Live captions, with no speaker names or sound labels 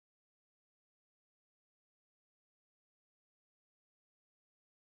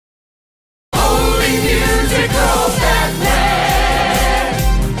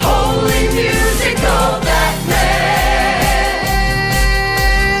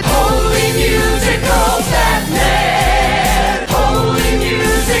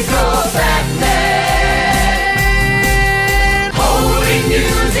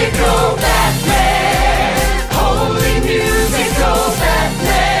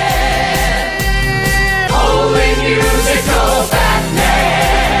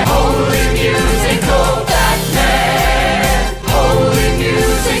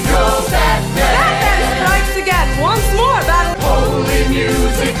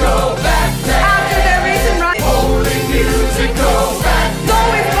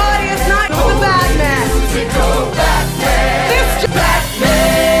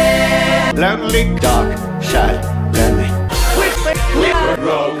lonely, dark, sad, lonely.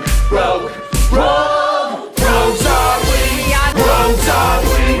 Rogue, rogues are we, rogues are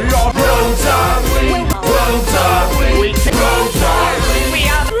we, rogues are we, rogues are we, rogues are we, rogues are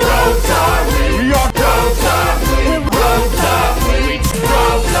we, rogues are we,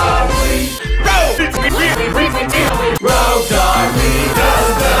 rogues are we, rogues are we, rogues are we,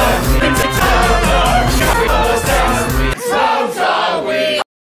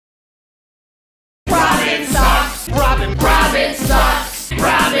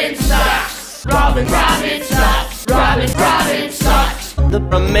 Robin sucks. Robin sucks. The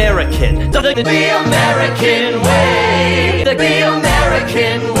American way. The American way. The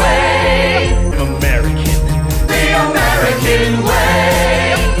American way. American. The American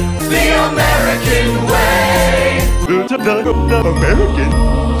way. The American way. The American. The American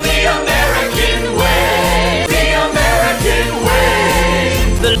way. The American way. The American way.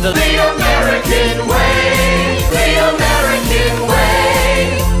 The American way. The American way.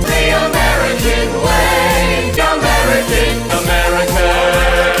 American.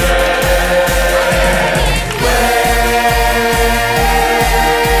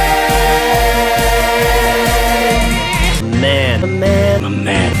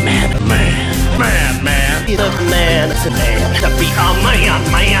 He's a man, it's a man. To be a man.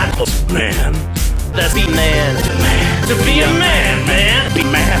 That's be man. To be a man. Be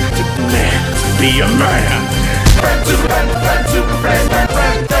man. To be a man. Friend, super friend. Super friend.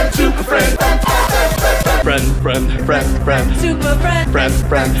 Friend. Super friend. Friend. Super friend. Friend.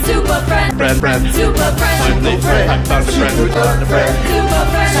 Super friend. Finally, I found a friend without a friend. Super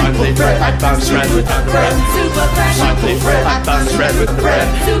friend. Finally, I found a friend without a friend. Super friend. Finally, I found a friend with a friend.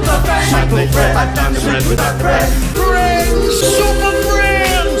 Super friend. Finally, I found a friend without a friend. Friends, super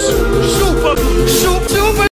friends, super